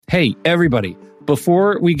Hey, everybody.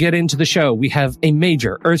 Before we get into the show, we have a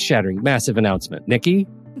major, earth-shattering, massive announcement. Nikki?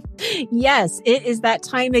 Yes, it is that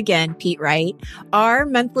time again, Pete Wright. Our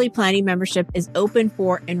monthly planning membership is open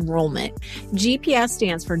for enrollment. GPS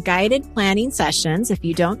stands for Guided Planning Sessions, if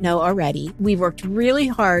you don't know already. We've worked really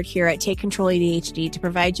hard here at Take Control ADHD to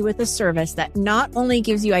provide you with a service that not only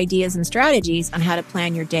gives you ideas and strategies on how to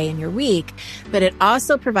plan your day and your week, but it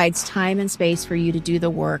also provides time and space for you to do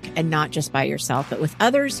the work, and not just by yourself, but with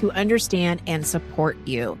others who understand and support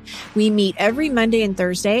you. We meet every Monday and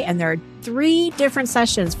Thursday, and there are 3 different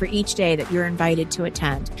sessions for each day that you're invited to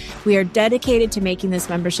attend. We are dedicated to making this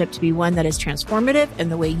membership to be one that is transformative in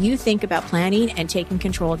the way you think about planning and taking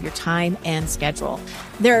control of your time and schedule.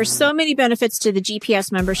 There are so many benefits to the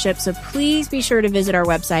GPS membership, so please be sure to visit our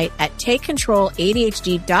website at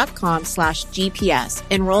takecontroladhd.com/GPS.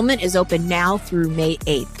 Enrollment is open now through May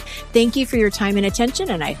 8th. Thank you for your time and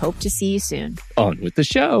attention, and I hope to see you soon. On with the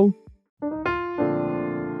show.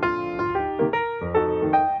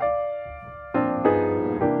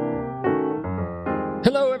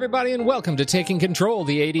 Hello, everybody, and welcome to Taking Control,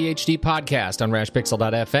 the ADHD podcast on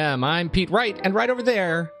rashpixel.fm. I'm Pete Wright, and right over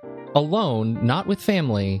there, alone, not with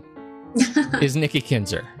family, is Nikki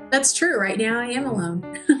Kinzer. That's true. Right now, I am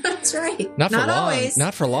alone. That's right. Not for long. Always.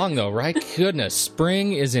 Not for long, though, right? Goodness,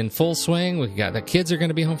 spring is in full swing. We got the kids are going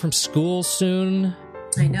to be home from school soon.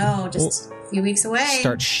 I know, just a few weeks away.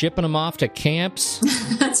 Start shipping them off to camps.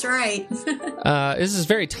 That's right. This is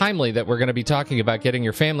very timely that we're going to be talking about getting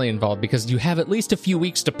your family involved, because you have at least a few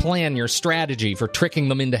weeks to plan your strategy for tricking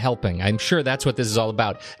them into helping. I'm sure that's what this is all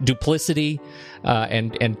about. Duplicity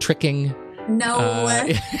and tricking. No.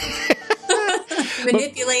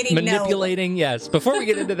 Manipulating, yes. Before we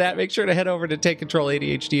get into that, make sure to head over to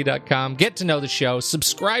TakeControlADHD.com. Get to know the show.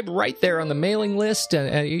 Subscribe right there on the mailing list,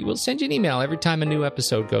 and we'll send you an email every time a new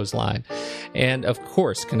episode goes live. And, of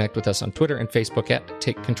course, connect with us on Twitter and Facebook at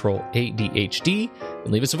TakeControlADHD.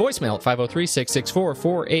 And leave us a voicemail at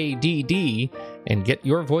 503-664-4ADD and get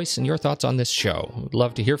your voice and your thoughts on this show. We'd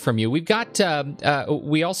love to hear from you. We've got,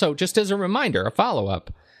 we also, just as a reminder, a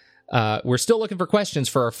follow-up, we're still looking for questions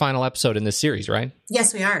for our final episode in this series, right?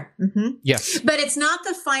 Yes, we are. Mm-hmm. Yes. But it's not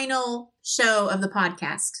the final show of the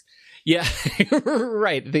podcast. Yeah,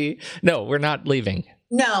 right. No, we're not leaving.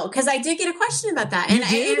 No, because I did get a question about that. You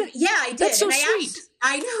did? Yeah, I did. That's so and sweet.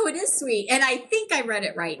 I know, it is sweet. And I think I read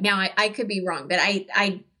it right. Now, I could be wrong, but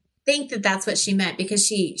I think that that's what she meant, because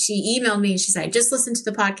she emailed me and she said, I just listened to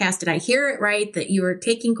the podcast. Did I hear it right? That you were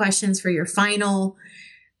taking questions for your final,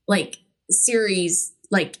 series,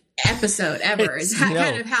 episode ever is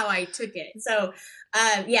kind of how I took it. So,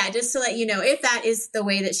 just to let you know, if that is the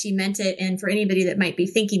way that she meant it, and for anybody that might be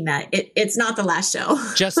thinking that, it's not the last show.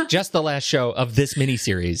 just the last show of this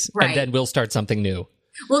miniseries, right. And then we'll start something new.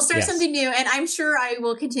 We'll start something new, and I'm sure I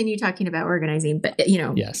will continue talking about organizing, but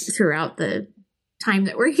throughout the time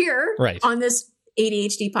that we're here on this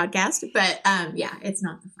ADHD podcast. But it's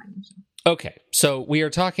not the final show. Okay, so we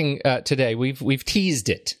are talking today. We've teased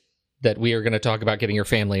it that we are going to talk about getting your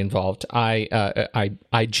family involved. I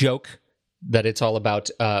joke that it's all about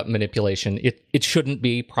manipulation. It shouldn't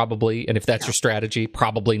be, probably, and if that's your strategy,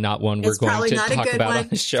 probably not one we're going to talk about on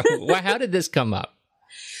the show. Well, how did this come up?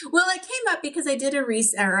 Well, it came up because I did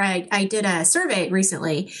I did a survey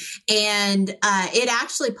recently, and it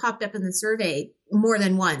actually popped up in the survey more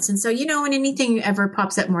than once. And so, when anything ever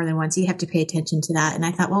pops up more than once, you have to pay attention to that. And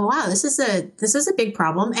I thought, well, wow, this is a big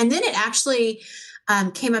problem. And then it actually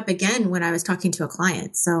came up again when I was talking to a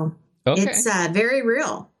client. So it's very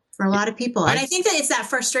real for a lot of people. And I think that it's that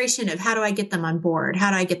frustration of, how do I get them on board? How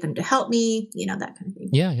do I get them to help me? That kind of thing.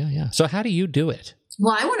 Yeah. So how do you do it?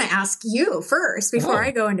 Well, I want to ask you first before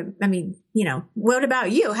I go into, what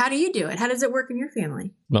about you? How do you do it? How does it work in your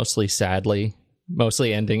family? Mostly sadly,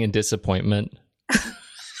 mostly ending in disappointment.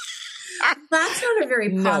 That's not a very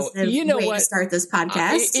positive way to start this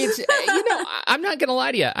podcast. I'm not going to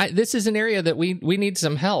lie to you. This is an area that we need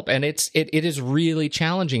some help, and it is really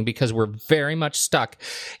challenging, because we're very much stuck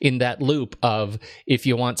in that loop of, if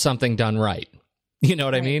you want something done right. You know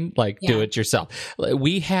what I mean? Do it yourself.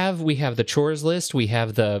 We have the chores list. We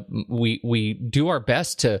have we do our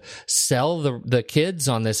best to sell the kids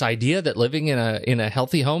on this idea that living in a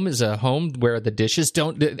healthy home is a home where the dishes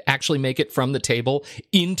don't actually make it from the table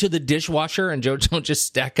into the dishwasher and don't just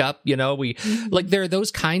stack up. We there are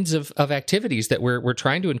those kinds of activities that we're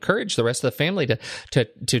trying to encourage the rest of the family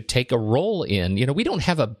to take a role in. We don't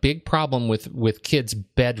have a big problem with kids'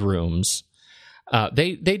 bedrooms.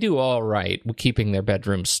 They do all right with keeping their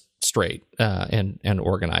bedrooms straight and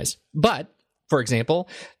organized. But, for example,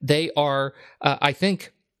 they are, I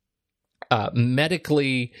think,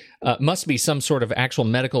 medically must be some sort of actual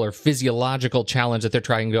medical or physiological challenge that they're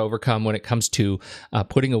trying to overcome when it comes to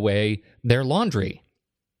putting away their laundry.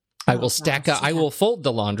 I will I will fold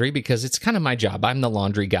the laundry because it's kind of my job. I'm the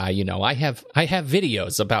laundry guy. You know, I have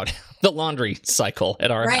videos about the laundry cycle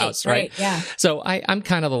at our house, right? Yeah. So I'm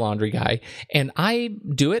kind of the laundry guy, and I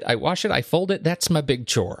do it. I wash it. I fold it. That's my big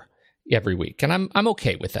chore every week, and I'm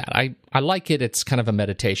okay with that. I like it. It's kind of a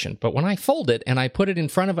meditation. But when I fold it and I put it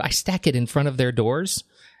I stack it in front of their doors.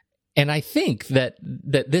 And I think that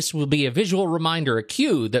this will be a visual reminder, a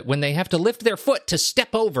cue that when they have to lift their foot to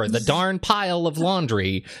step over the darn pile of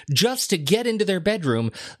laundry just to get into their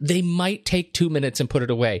bedroom, they might take 2 minutes and put it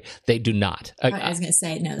away. They do not. I was going to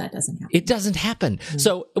say, no, that doesn't happen. It doesn't happen. Mm-hmm.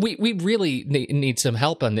 So we really need some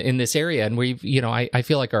help in this area. And we've, I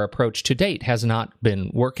feel like our approach to date has not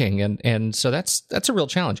been working. And so that's a real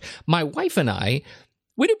challenge. My wife and I,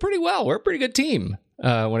 we do pretty well. We're a pretty good team.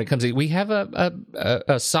 When it comes to, we have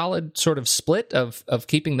a solid sort of split of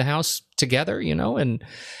keeping the house together, and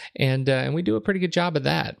we do a pretty good job of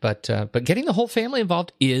that. But getting the whole family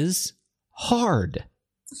involved is hard.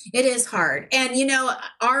 It is hard, and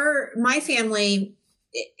my family,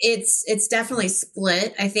 it's definitely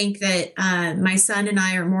split. I think that my son and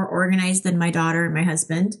I are more organized than my daughter and my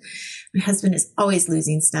husband. My husband is always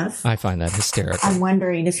losing stuff. I find that hysterical. I'm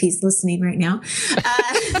wondering if he's listening right now.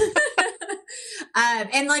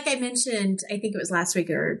 And like I mentioned, I think it was last week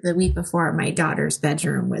or the week before, my daughter's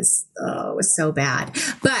bedroom was so bad.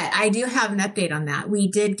 But I do have an update on that. We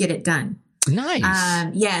did get it done. Nice.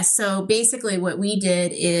 Yes. So basically what we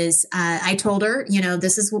did is, I told her,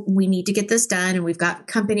 this is what we need to get this done. And we've got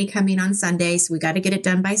company coming on Sunday. So we got to get it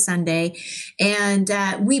done by Sunday. And,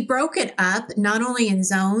 we broke it up not only in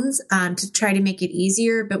zones, to try to make it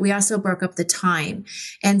easier, but we also broke up the time.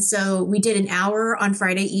 And so we did an hour on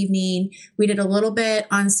Friday evening. We did a little bit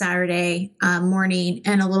on Saturday, morning,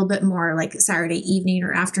 and a little bit more like Saturday evening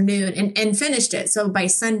or afternoon, and finished it. So by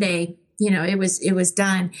Sunday, it was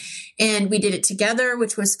done, and we did it together,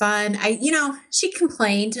 which was fun. She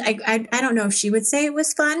complained. I don't know if she would say it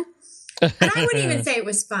was fun, and I wouldn't even say it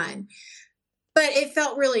was fun, but it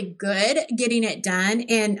felt really good getting it done.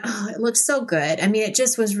 And it looked so good. I mean, it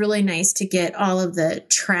just was really nice to get all of the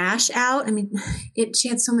trash out. I mean, she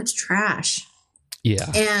had so much trash.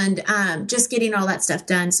 Yeah. And just getting all that stuff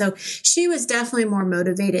done. So she was definitely more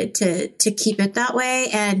motivated to keep it that way.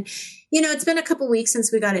 And it's been a couple weeks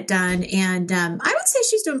since we got it done, and I would say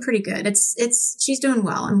she's doing pretty good. She's doing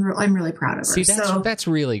well. I'm really proud of her. See, that's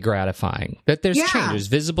really gratifying. That there's change, there's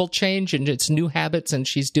visible change, and it's new habits, and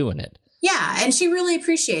she's doing it. Yeah, and she really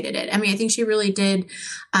appreciated it. I mean, I think she really did.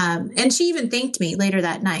 And she even thanked me later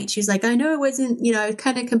that night. She was like, I know it wasn't, I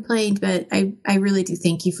kind of complained, but I really do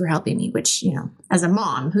thank you for helping me, which, as a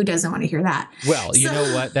mom, who doesn't want to hear that? Well, you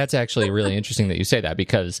know what? That's actually really interesting that you say that,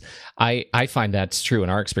 because I find that's true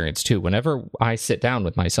in our experience too. Whenever I sit down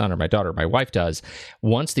with my son or my daughter, my wife does,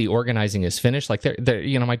 once the organizing is finished, like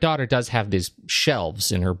my daughter does have these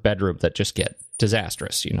shelves in her bedroom that just get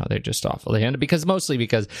disastrous. They're just awful. They end up because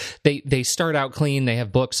they start out clean, they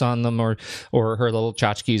have books on them or her little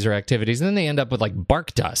tchotchkes or activities, and then they end up with like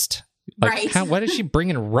bark dust. Like, right. Why does she bring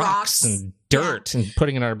in rocks and dirt and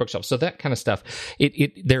putting it on her bookshelf? So that kind of stuff,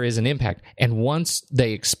 there is an impact. And once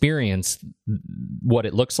they experience what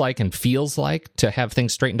it looks like and feels like to have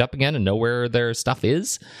things straightened up again and know where their stuff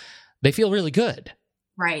is, they feel really good.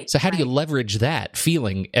 Right. So how do you leverage that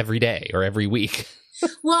feeling every day or every week?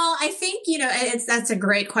 Well, I think, that's a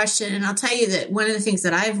great question. And I'll tell you that one of the things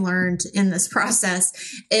that I've learned in this process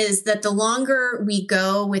is that the longer we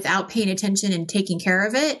go without paying attention and taking care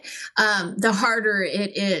of it, the harder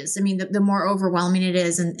it is. I mean, the more overwhelming it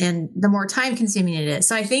is and the more time consuming it is.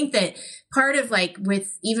 So I think that part of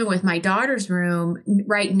even with my daughter's room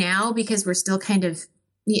right now, because it's still kind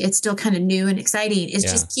of new and exciting, is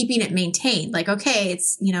just keeping it maintained. Like, okay,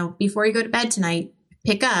 it's, before you go to bed tonight,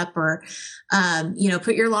 pick up or,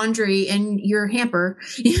 put your laundry in your hamper,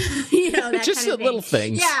 that just kind of little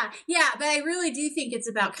things. Yeah. Yeah. But I really do think it's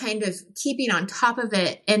about kind of keeping on top of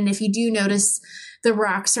it. And if you do notice the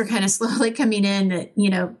rocks are kind of slowly coming in,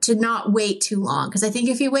 to not wait too long. Cause I think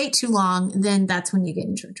if you wait too long, then that's when you get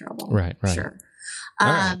into trouble. Right. Sure.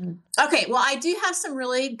 Right. Okay. Well, I do have some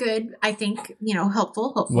really good, I think,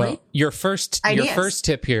 helpful, hopefully. Well, your first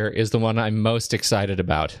tip here is the one I'm most excited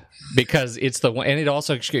about, because it's the one, and it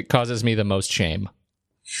also causes me the most shame.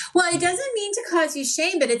 Well, it doesn't mean to cause you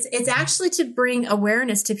shame, but it's actually to bring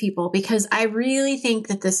awareness to people, because I really think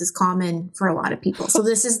that this is common for a lot of people. So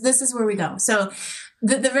this is where we go. So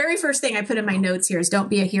the very first thing I put in my notes here is don't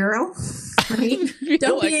be a hero. Right?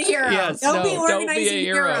 Don't be a hero. Yes, don't be organizing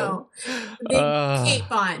hero. Big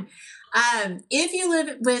cape on. If you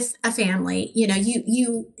live with a family,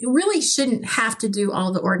 you really shouldn't have to do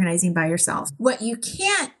all the organizing by yourself. What you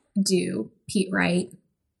can't do, Pete Wright,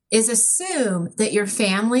 is assume that your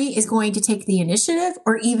family is going to take the initiative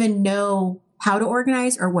or even know how to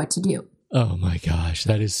organize or what to do. Oh my gosh,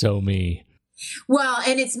 that is so me. Well,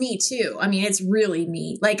 and it's me too. I mean, it's really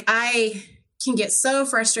me. Like, I can get so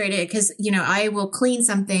frustrated because, I will clean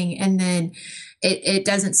something and then it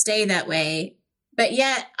doesn't stay that way. But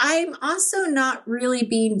yet I'm also not really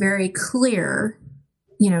being very clear,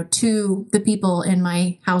 to the people in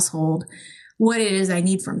my household what it is I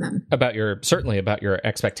need from them. Certainly about your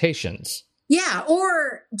expectations. Yeah.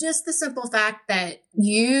 Or just the simple fact that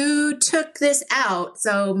you took this out.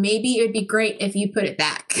 So maybe it'd be great if you put it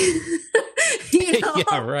back.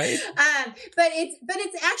 Yeah, right. But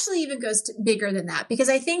it's actually even goes bigger than that, because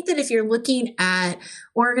I think that if you're looking at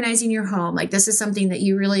organizing your home, like this is something that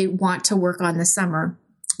you really want to work on this summer,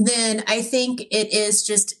 then I think it is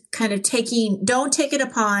just kind of don't take it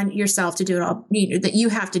upon yourself to do it all, that you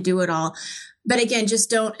have to do it all. But again,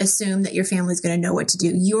 just don't assume that your family's going to know what to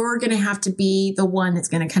do. You're going to have to be the one that's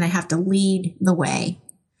going to kind of have to lead the way.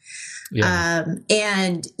 Yeah.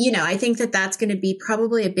 And, I think that that's going to be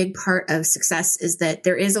probably a big part of success, is that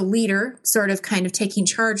there is a leader sort of kind of taking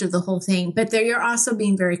charge of the whole thing, but you're also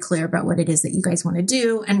being very clear about what it is that you guys want to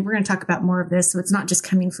do. And we're going to talk about more of this. So it's not just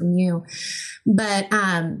coming from you. But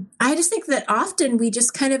I just think that often we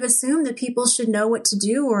just kind of assume that people should know what to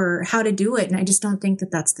do or how to do it. And I just don't think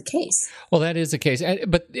that that's the case. Well, that is the case.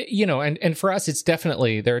 But, and for us,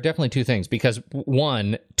 there are definitely two things, because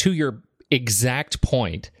one, to your exact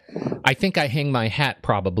point, I think I hang my hat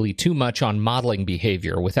probably too much on modeling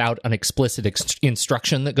behavior without an explicit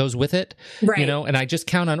instruction that goes with it. Right. And I just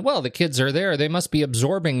count on, well, the kids are there, they must be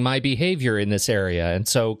absorbing my behavior in this area. And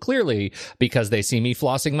so clearly, because they see me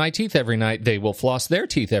flossing my teeth every night, they will floss their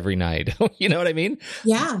teeth every night. You know what I mean?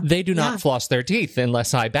 Yeah. They do not floss their teeth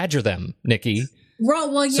unless I badger them, Nikki.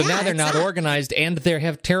 Well, yeah. So now they're not organized, and they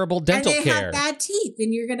have terrible dental care. And they care. have bad teeth,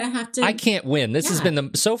 and you're going to have to... I can't win. This has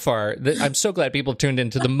been so far, I'm so glad people have tuned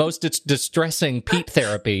into the most distressing Pete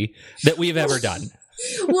therapy that we've ever done.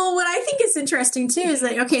 Well, what I think is interesting too is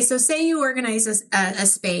that, okay, so say you organize a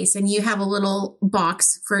space and you have a little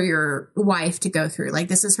box for your wife to go through. Like,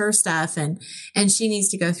 this is her stuff, and she needs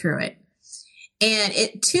to go through it.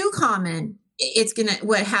 And too common...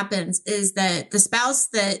 what happens is that the spouse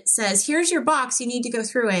that says, here's your box, you need to go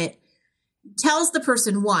through it, tells the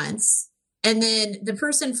person once, and then the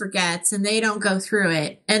person forgets and they don't go through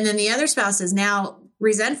it. And then the other spouse is now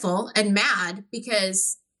resentful and mad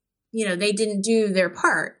because, they didn't do their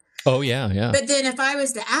part. Oh, yeah, yeah. But then if I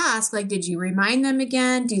was to ask, like, did you remind them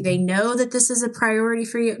again? Do they know that this is a priority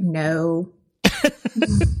for you? No.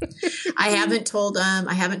 I haven't told them.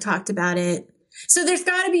 I haven't talked about it. So there's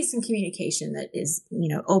got to be some communication that is,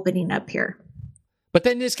 opening up here. But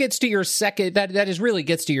then this gets to your second, that is really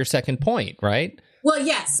gets to your second point, right? Well,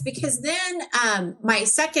 yes, because then my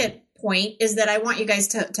second point is that I want you guys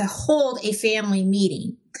to hold a family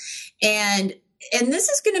meeting. And this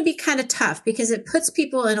is going to be kind of tough because it puts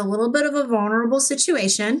people in a little bit of a vulnerable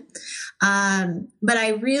situation. But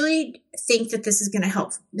I really think that this is going to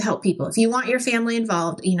help people. If you want your family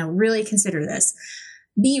involved, really consider this.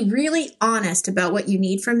 Be really honest about what you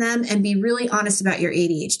need from them, and be really honest about your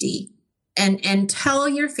ADHD, and tell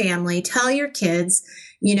your family, tell your kids,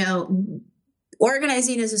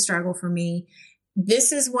 organizing is a struggle for me.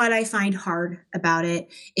 This is what I find hard about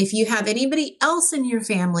it. If you have anybody else in your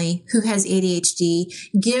family who has ADHD,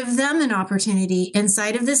 give them an opportunity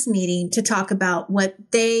inside of this meeting to talk about what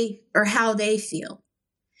they or how they feel.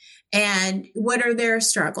 And what are their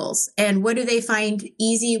struggles, and what do they find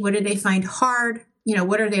easy? What do they find hard?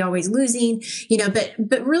 What are they always losing?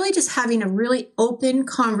 But really just having a really open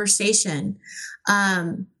conversation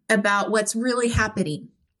about what's really happening,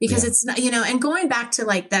 because it's not, and going back to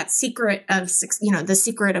like that secret of, the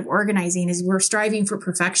secret of organizing is we're striving for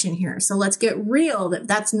perfection here. So let's get real that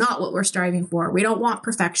that's not what we're striving for. We don't want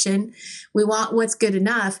perfection. We want what's good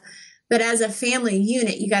enough. But as a family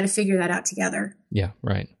unit, you got to figure that out together. Yeah.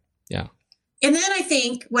 Right. Yeah. And then I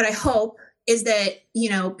think what I hope is that,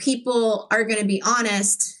 people are going to be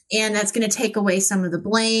honest, and that's going to take away some of the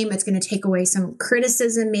blame. It's going to take away some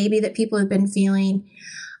criticism maybe that people have been feeling.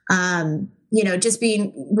 Just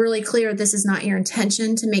being really clear, this is not your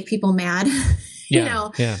intention to make people mad,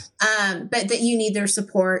 but that you need their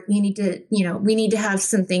support. You need to, we need to have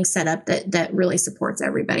some things set up that really supports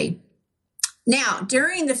everybody. Now,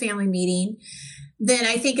 during the family meeting, then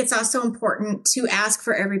I think it's also important to ask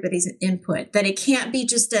for everybody's input, that it can't be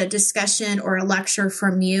just a discussion or a lecture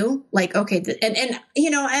from you. Like, okay, and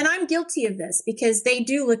I'm guilty of this because they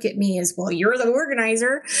do look at me as, well, you're the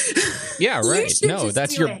organizer. Yeah, right. No,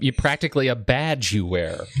 that's you practically a badge you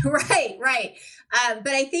wear. Right.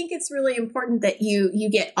 But I think it's really important that you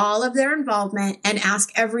get all of their involvement and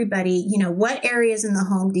ask everybody, what areas in the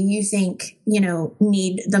home do you think,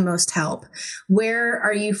 need the most help? Where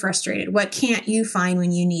are you frustrated? What can't you find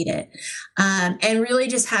when you need it? And really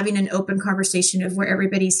just having an open conversation of where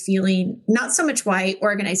everybody's feeling, not so much why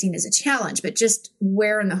organizing is a challenge, but just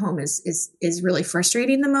where in the home is really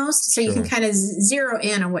frustrating the most. So you can kind of zero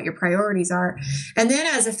in on what your priorities are. And then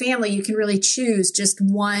as a family, you can really choose just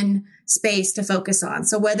one space to focus on.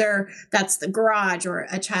 So whether that's the garage or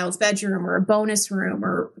a child's bedroom or a bonus room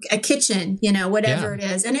or a kitchen, whatever it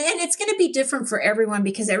is. And it's going to be different for everyone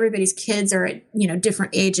because everybody's kids are at,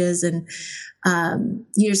 different ages and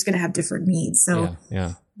you're just going to have different needs. So,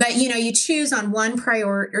 but you choose on one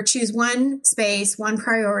priority or choose one space, one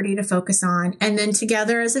priority to focus on. And then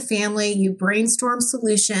together as a family, you brainstorm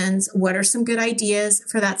solutions. What are some good ideas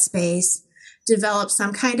for that space? Develop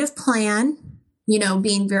some kind of plan.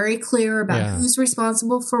 Being very clear about who's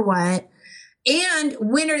responsible for what and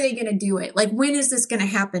when are they going to do it? Like, when is this going to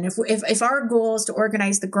happen? If our goal is to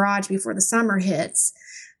organize the garage before the summer hits,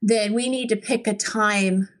 then we need to pick a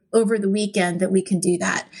time over the weekend that we can do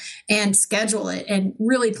that and schedule it and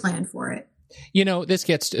really plan for it. This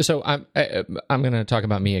gets so I'm going to talk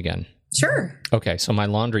about me again. Sure. Okay. So my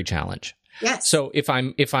laundry challenge. Yes. So if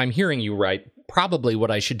I'm hearing you right, probably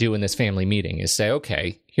what I should do in this family meeting is say,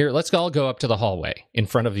 okay, here, let's all go up to the hallway in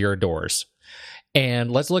front of your doors and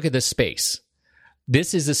let's look at this space.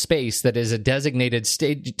 This is a space that is a designated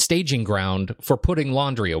staging ground for putting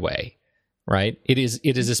laundry away, right? It is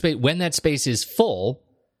a space. When that space is full,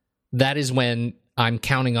 that is when I'm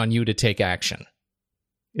counting on you to take action.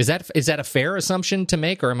 Is that a fair assumption to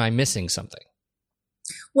make, or am I missing something?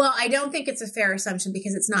 Well, I don't think it's a fair assumption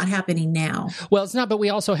because it's not happening now. Well, it's not, but we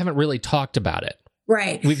also haven't really talked about it.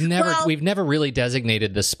 Right. We've never really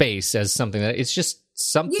designated the space as something that it's just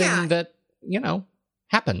something that,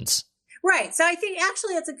 happens. Right. So I think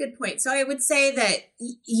actually that's a good point. So I would say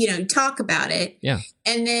that, talk about it. Yeah.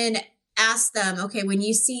 And then ask them, okay, when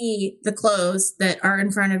you see the clothes that are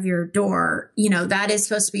in front of your door, that is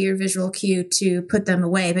supposed to be your visual cue to put them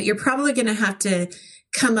away, but you're probably going to have to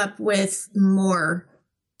come up with more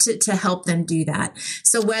to help them do that.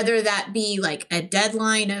 So whether that be like a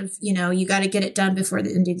deadline of, you got to get it done before the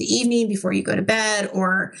end of the evening, before you go to bed,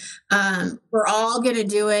 or we're all going to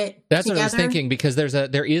do it That's together. What I was thinking, because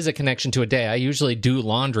there is a connection to a day. I usually do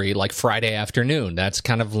laundry like Friday afternoon. That's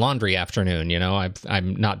kind of laundry afternoon.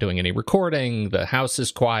 I'm not doing any recording. The house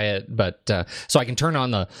is quiet, but so I can turn on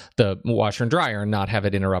the washer and dryer and not have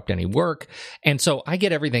it interrupt any work. And so I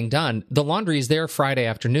get everything done. The laundry is there Friday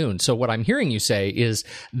afternoon. So what I'm hearing you say is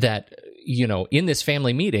that, in this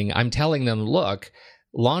family meeting, I'm telling them, look,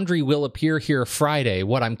 laundry will appear here Friday.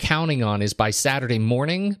 What I'm counting on is by Saturday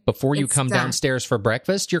morning, before you come downstairs for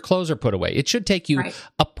breakfast, your clothes are put away. It should take you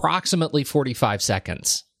approximately 45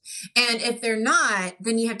 seconds. And if they're not,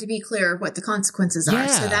 then you have to be clear what the consequences are.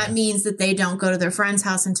 So that means that they don't go to their friend's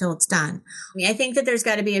house until it's done. I think that there's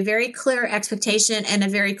got to be a very clear expectation and a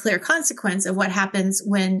very clear consequence of what happens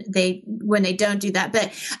when they don't do that.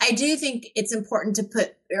 But I do think it's important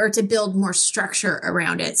to build more structure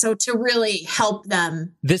around it. So to really help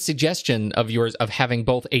them. This suggestion of yours of having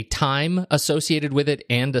both a time associated with it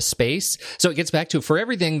and a space. So it gets back to, for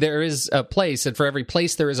everything there is a place, and for every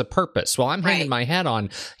place there is a purpose. Well, I'm hanging my hat on,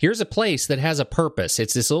 here's a place that has a purpose.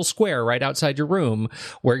 It's this little square right outside your room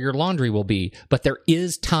where your laundry will be, but there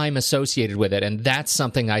is time associated with it. And that's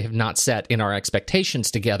something I have not set in our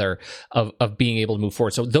expectations together of being able to move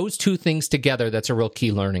forward. So those two things together, that's a real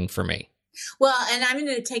key learning for me. Well, and I'm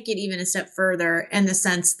going to take it even a step further in the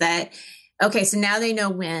sense that, okay, so now they know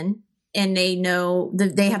when, and they know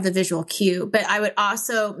that they have the visual cue, but I would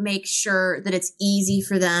also make sure that it's easy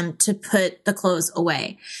for them to put the clothes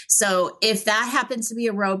away. So if that happens to be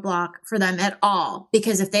a roadblock for them at all,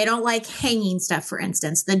 because if they don't like hanging stuff, for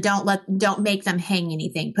instance, then don't make them hang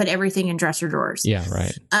anything, put everything in dresser drawers. Yeah.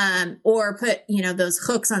 Right. Or put, those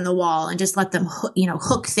hooks on the wall and just let them,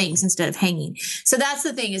 hook things instead of hanging. So that's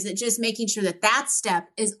the thing, is that just making sure that step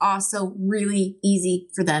is also really easy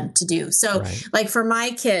for them to do. So like for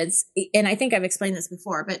my kids, and I think I've explained this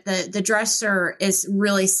before, but the dresser is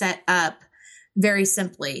really set up very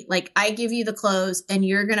simply. Like, I give you the clothes and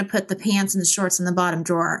you're going to put the pants and the shorts in the bottom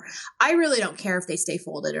drawer. I really don't care if they stay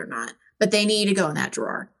folded or not, but they need to go in that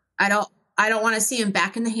drawer. I don't want to see them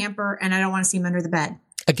back in the hamper, and I don't want to see them under the bed.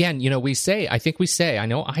 again, I think we say, I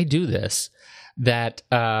know I do this, that,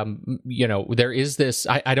 there is this,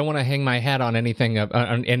 I don't want to hang my hat on anything,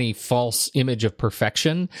 on any false image of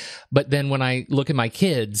perfection. But then when I look at my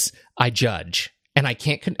kids, I judge. And I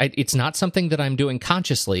can't, it's not something that I'm doing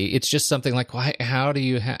consciously. It's just something like, why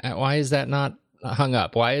is that not hung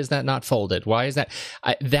up? Why is that not folded? Why is that?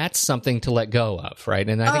 That's something to let go of, right?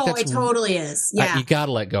 And I think it totally is. Yeah, you got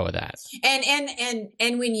to let go of that.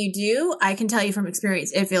 And when you do, I can tell you from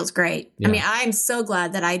experience, it feels great. Yeah. I mean, I'm so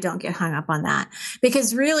glad that I don't get hung up on that,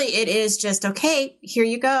 because really it is just, okay, here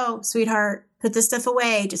you go, sweetheart. Put this stuff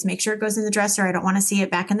away. Just make sure it goes in the dresser. I don't want to see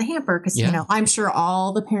it back in the hamper, because I'm sure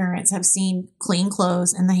all the parents have seen clean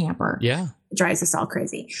clothes in the hamper. Yeah. It drives us all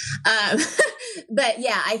crazy. But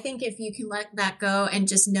yeah, I think if you can let that go and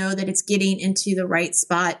just know that it's getting into the right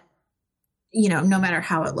spot, no matter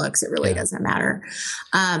how it looks, it really doesn't matter.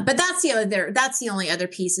 But that's the only other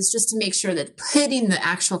piece, is just to make sure that putting the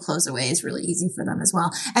actual clothes away is really easy for them as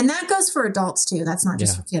well. And that goes for adults too. That's not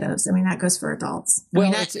just for kiddos. I mean, that goes for adults.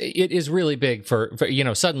 It is really big for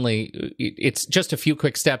suddenly it's just a few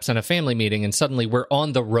quick steps in a family meeting, and suddenly we're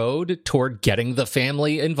on the road toward getting the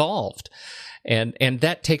family involved. And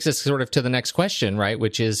that takes us sort of to the next question, right?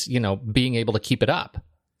 Which is, being able to keep it up.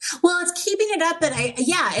 Well, it's keeping it up, but and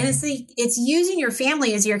it's using your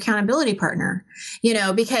family as your accountability partner,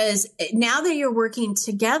 because now that you're working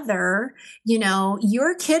together,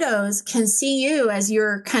 your kiddos can see you as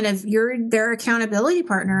you're their accountability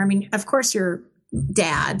partner. I mean, of course you're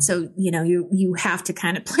dad, so you have to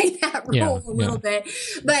kind of play that role a little bit,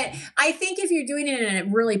 but I think if you're doing it in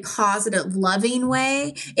a really positive, loving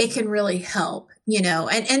way, it can really help.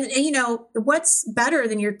 And what's better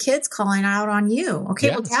than your kids calling out on you? Okay,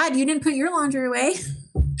 well, Dad, you didn't put your laundry away.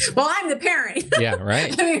 Well, I'm the parent. Yeah,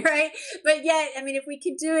 right. I mean, right. But yet, I mean, if we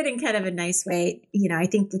could do it in kind of a nice way, I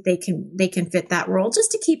think that they can fit that role,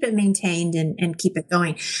 just to keep it maintained and keep it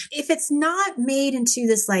going. If it's not made into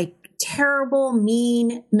this like terrible,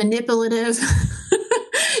 mean, manipulative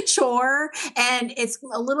chore, and it's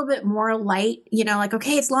a little bit more light, like,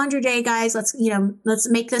 okay, it's laundry day, guys. Let's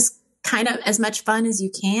make this kind of as much fun as you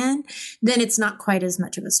can, then it's not quite as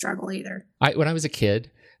much of a struggle either. When I was a kid,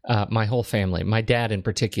 my whole family, my dad in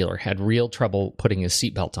particular, had real trouble putting his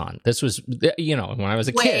seatbelt on. This was, when I was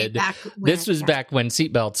a kid, this was back when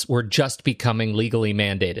seatbelts were just becoming legally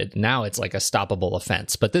mandated. Now it's like a stoppable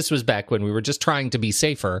offense. But this was back when we were just trying to be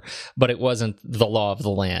safer, but it wasn't the law of the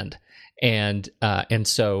land. And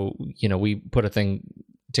so, we put a thing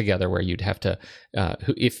together where you'd have to,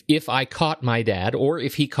 if I caught my dad, or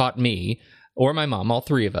if he caught me or my mom, all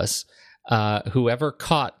three of us, whoever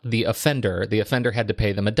caught the offender had to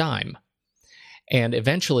pay them a dime. And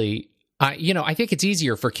eventually, I think it's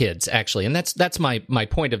easier for kids, actually. And that's my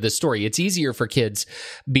point of this story. It's easier for kids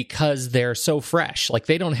because they're so fresh. Like,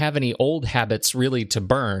 they don't have any old habits really to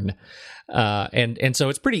burn. And so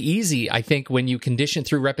it's pretty easy, I think, when you condition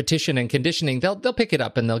through repetition and conditioning, they'll pick it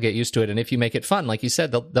up and they'll get used to it. And if you make it fun, like you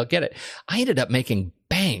said, they'll get it. I ended up making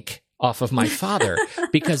bank off of my father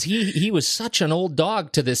because he was such an old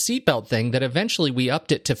dog to this seatbelt thing that eventually we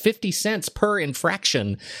upped it to 50 cents per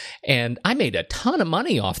infraction. And I made a ton of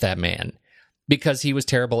money off that man because he was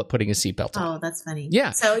terrible at putting his seatbelt on. Oh, that's funny.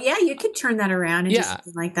 Yeah. So you could turn that around and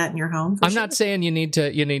just like that in your home. I'm not saying you need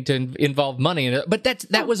to involve money in it, but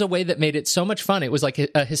that was a way that made it so much fun. It was like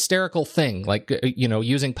a hysterical thing, like,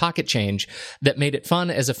 using pocket change that made it fun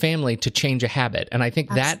as a family to change a habit. And I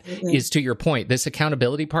think Absolutely. That is, to your point, this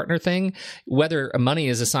accountability partner thing, whether money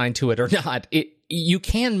is assigned to it or not, you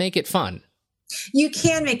can make it fun. You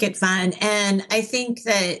can make it fun. And I think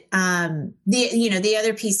that, the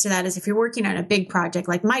other piece to that is if you're working on a big project,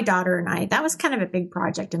 like my daughter and I, that was kind of a big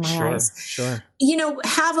project in my eyes. Sure.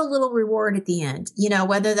 Have a little reward at the end,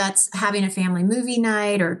 whether that's having a family movie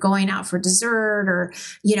night or going out for dessert or,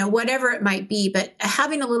 whatever it might be, but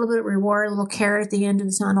having a little bit of reward, a little carrot at the end of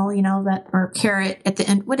the tunnel, or carrot at the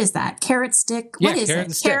end. What is that? Carrot stick? What is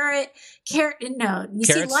it? Carrot. No, you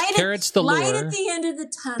see light at the end of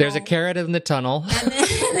the tunnel. There's a carrot in the tunnel. And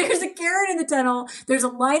then there's a carrot in the tunnel. There's a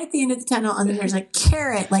light at the end of the tunnel. And then there's a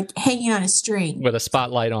carrot like hanging on a string. With a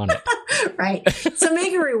spotlight on it. Right. So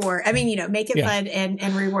make a reward. I mean, make it fun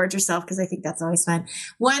and reward yourself, because I think that's always fun.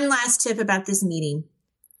 One last tip about this meeting.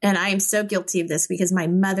 And I am so guilty of this because my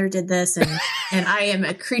mother did this and I am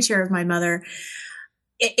a creature of my mother.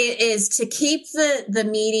 It is to keep the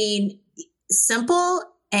meeting simple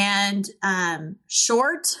and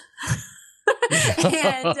short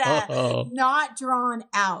and not drawn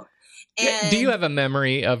out. And do you have a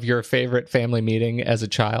memory of your favorite family meeting as a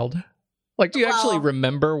child? Like, do you actually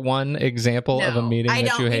remember one example of a meeting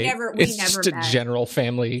that you hate? We it's never just met. A general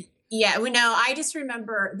family. Yeah, I just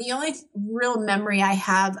remember the only real memory I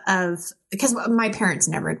have of, because my parents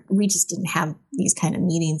we just didn't have these kind of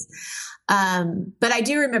meetings. But I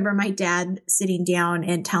do remember my dad sitting down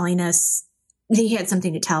and telling us he had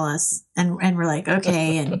something to tell us, and we're like,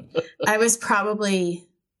 okay. And I was probably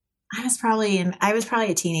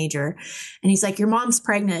a teenager, and he's like, your mom's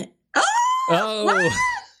pregnant. Oh, what?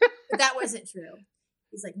 But that wasn't true.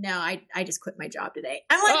 He's like, no, I just quit my job today.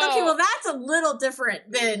 I'm like, okay, well, that's a little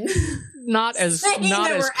different than not as saying not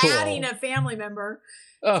that as we're cool. adding a family member.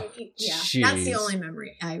 Oh, yeah, geez. That's the only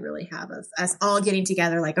memory I really have of us all getting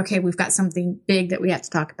together. Like, okay, we've got something big that we have to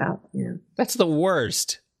talk about. You know, that's the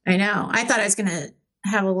worst. I know. I thought I was going to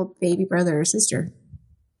have a little baby brother or sister.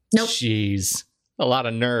 Nope. Jeez, a lot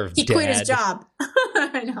of nerve. He quit his job.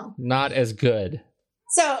 I know. Not as good.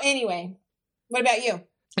 So anyway, what about you?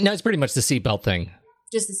 No, it's pretty much the seatbelt thing.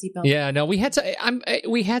 Just the seatbelt. Yeah, no, we had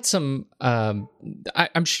some. I'm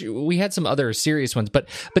sure we had some other serious ones, but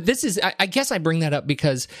this is. I guess I bring that up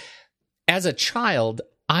because as a child,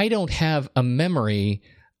 I don't have a memory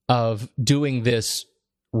of doing this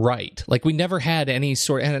right. Like we never had any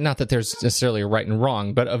sort, and not that there's necessarily a right and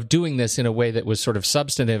wrong, but of doing this in a way that was sort of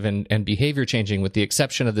substantive and behavior changing, with the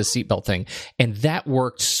exception of the seatbelt thing, and that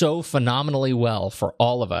worked so phenomenally well for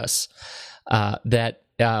all of us that.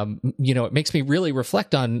 It makes me really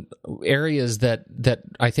reflect on areas that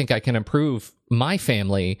I think I can improve my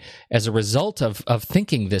family as a result of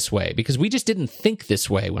thinking this way, because we just didn't think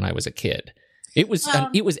this way when I was a kid. It was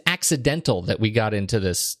accidental that we got into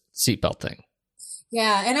this seatbelt thing.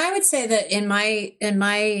 Yeah, and I would say that in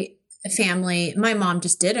my family, my mom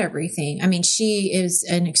just did everything. I mean, she is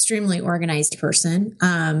an extremely organized person,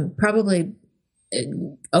 probably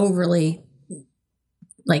overly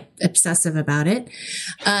obsessive about it.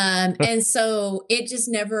 And so it just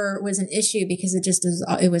never was an issue because it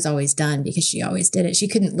was always done because she always did it. She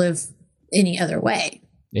couldn't live any other way.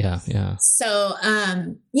 Yeah. Yeah. So,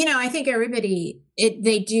 I think everybody,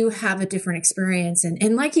 they do have a different experience.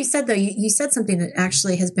 And like you said, though, you said something that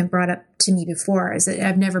actually has been brought up to me before, is that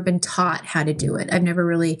I've never been taught how to do it. I've never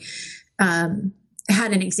really,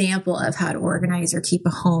 had an example of how to organize or keep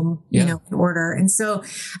a home, in order. And so,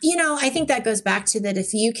 I think that goes back to that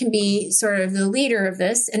if you can be sort of the leader of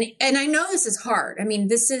this, and I know this is hard. I mean,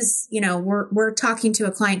 this is, we're talking to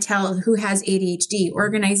a clientele who has ADHD.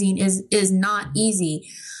 Organizing is not easy.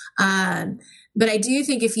 But I do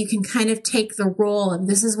think if you can kind of take the role of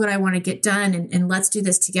this is what I want to get done and let's do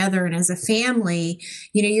this together. And as a family,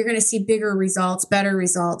 you're going to see bigger results, better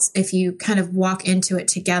results if you kind of walk into it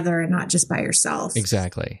together and not just by yourself.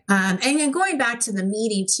 Exactly. And then going back to the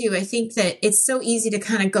meeting too, I think that it's so easy to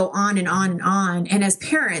kind of go on and on and on. And as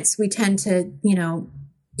parents, we tend to,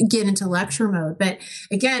 get into lecture mode. But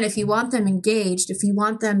again, if you want them engaged, if you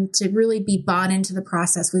want them to really be bought into the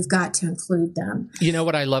process, we've got to include them. You know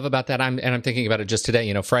what I love about that? I'm thinking about it just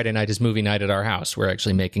today. Friday night is movie night at our house. We're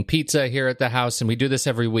actually making pizza here at the house, and we do this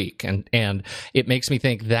every week. And it makes me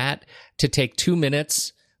think that to take 2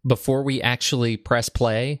 minutes before we actually press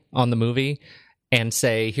play on the movie and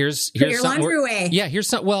say, here's your laundry away. Yeah, here's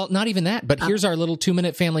some. Well, not even that, but here's our little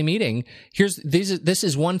 2-minute family meeting. This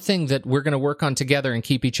is one thing that we're going to work on together and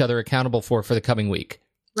keep each other accountable for the coming week.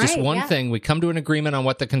 Just one thing. We come to an agreement on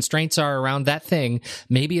what the constraints are around that thing.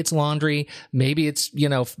 Maybe it's laundry. Maybe it's,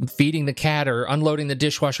 feeding the cat or unloading the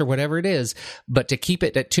dishwasher, whatever it is. But to keep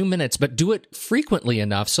it at 2 minutes, but do it frequently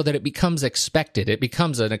enough so that it becomes expected. It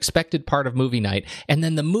becomes an expected part of movie night. And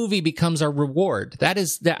then the movie becomes our reward. That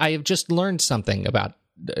I have just learned something about,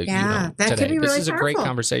 that today. Could be really This is powerful. A great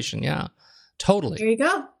conversation. Yeah, totally. There you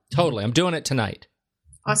go. Totally. I'm doing it tonight.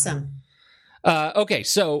 Awesome. Okay,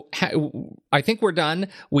 so I think we're done.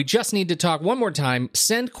 We just need to talk one more time.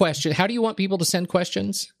 Send questions. How do you want people to send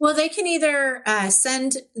questions? Well, they can either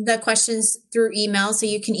send the questions through email. So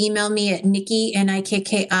you can email me at Nikki,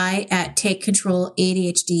 Nikki, at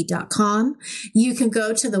takecontroladhd.com. You can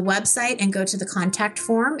go to the website and go to the contact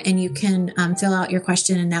form, and you can fill out your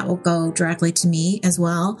question, and that will go directly to me as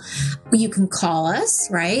well. You can call us,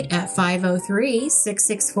 right, at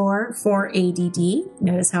 503-664-4ADD.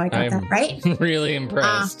 Notice how I got that right? Really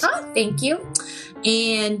impressed. Thank you.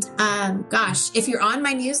 And if you're on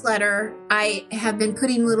my newsletter, I have been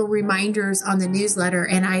putting little reminders on the newsletter,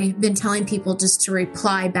 and I've been telling people just to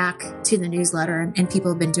reply back to the newsletter, and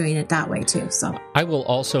people have been doing it that way too. So I will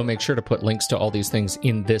also make sure to put links to all these things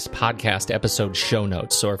in this podcast episode show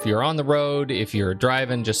notes. So if you're on the road, if you're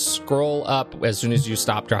driving, just scroll up as soon as you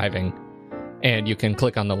stop driving, and you can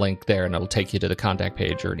click on the link there, and it'll take you to the contact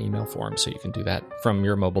page or an email form, so you can do that from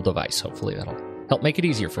your mobile device. Hopefully that'll help make it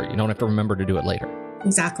easier for you. You don't have to remember to do it later.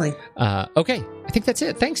 Exactly. Okay, I think that's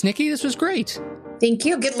it. Thanks, Nikki. This was great. Thank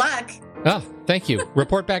you. Good luck. Oh, thank you.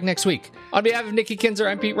 Report back next week. On behalf of Nikki Kinzer,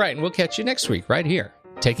 I'm Pete Wright, and we'll catch you next week right here,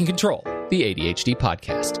 Taking Control, the ADHD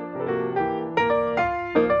podcast.